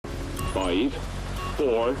5,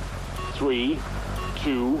 4, 3,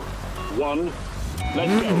 2, 1.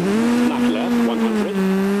 Let's go. Lap left 100.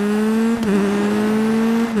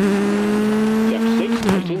 Left 6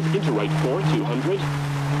 tightens into right 4 200.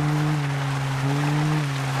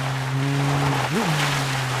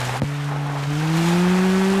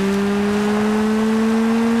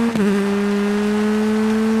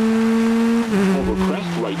 Over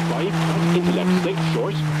crest right 5 cut into left 6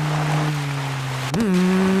 short.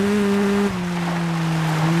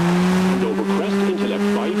 And over crest into left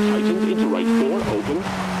 5 tightens into right 4 open.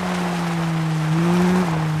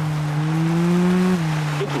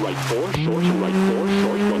 Into right 4 short and right 4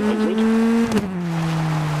 short 100.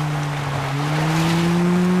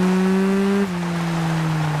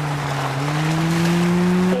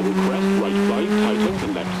 Over crest right 5 tightens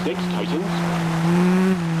and left 6 tightens.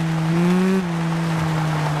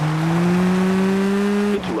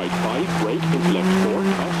 Into right 5 brake into left 4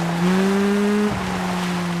 cut.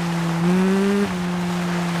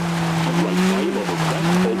 And right 5 over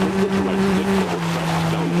crest opens into right 6 over crest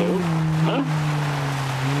downhill.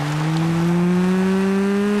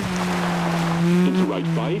 Into right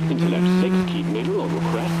 5 into left 6 keep middle over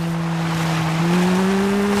crest.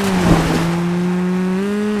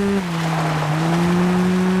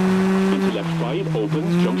 Into left 5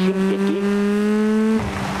 opens junction 50.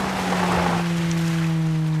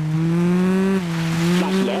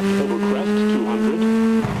 Flat left over crest 200.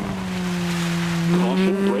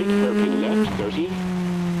 Caution brake hairpin left 30.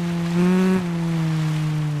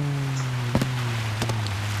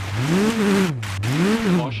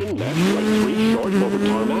 Caution left right 3 short over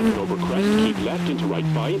tarmac and over crest keep left into right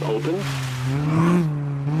 5 opens.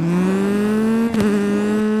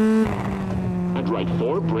 And right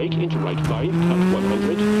 4 brake into right 5 cut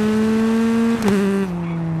 100.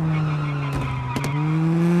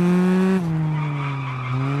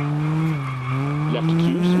 Left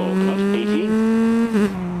 2 small cut 80.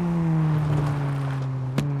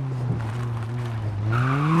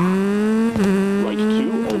 Right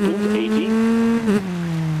 2 opens 80.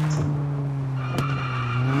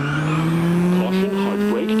 Caution hard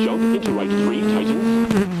brake jump into right 3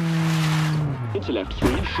 tightens. Into left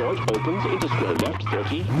 3 short opens into square left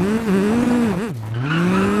 30.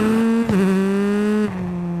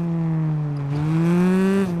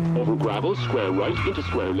 Over gravel square right into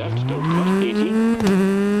square left don't cut 80.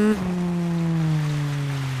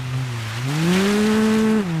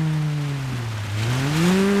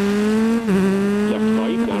 Left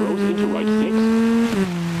 5 narrows into right 6.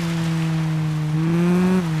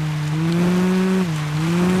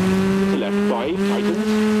 Into left 5 tightens.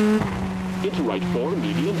 Into right 4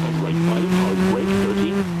 medium and right 5 hard brake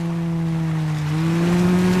 30.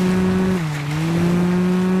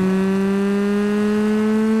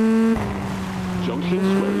 Junction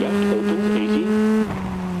square left opens 80.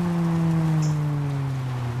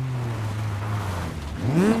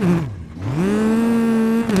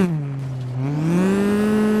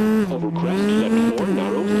 Over crest left 4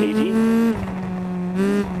 narrows 80.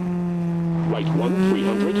 Right 1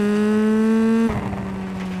 300.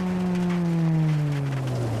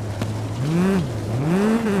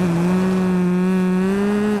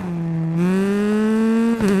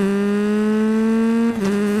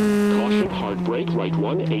 Caution hard brake right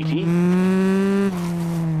 1 80.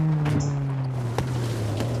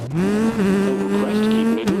 Over crest keep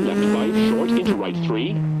middle left 5 short into right 3.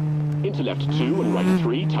 Into left 2 and right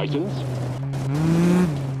 3 tightens.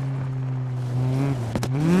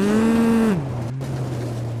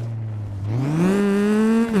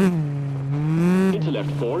 Into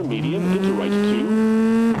left 4 medium into right 2.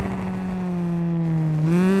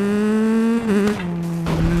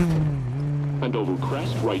 And over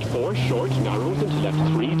crest right 4 short narrows into left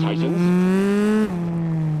 3 tightens.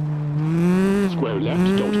 Square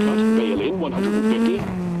left don't cut bail in 150.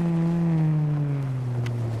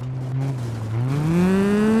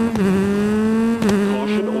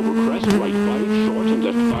 Caution over crest right 5 short and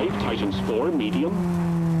left 5 tightens 4 medium.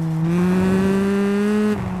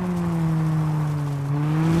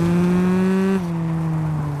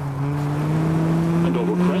 And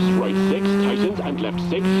over crest right 6 tightens and left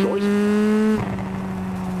 6 short.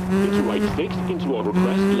 Into right 6 into over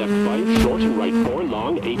crest left 5 short and right 4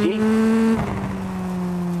 long 80.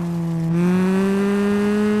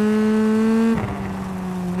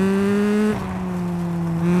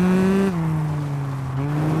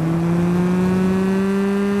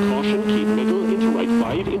 Caution keep middle into right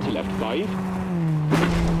 5 into left 5.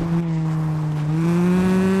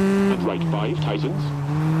 And right 5 tightens.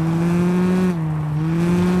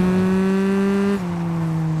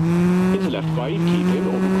 Into left 5 keep in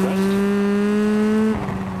over crest.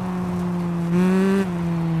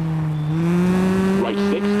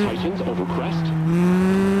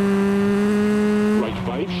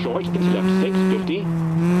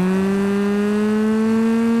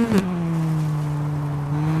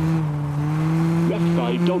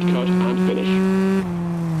 don't cut and finish.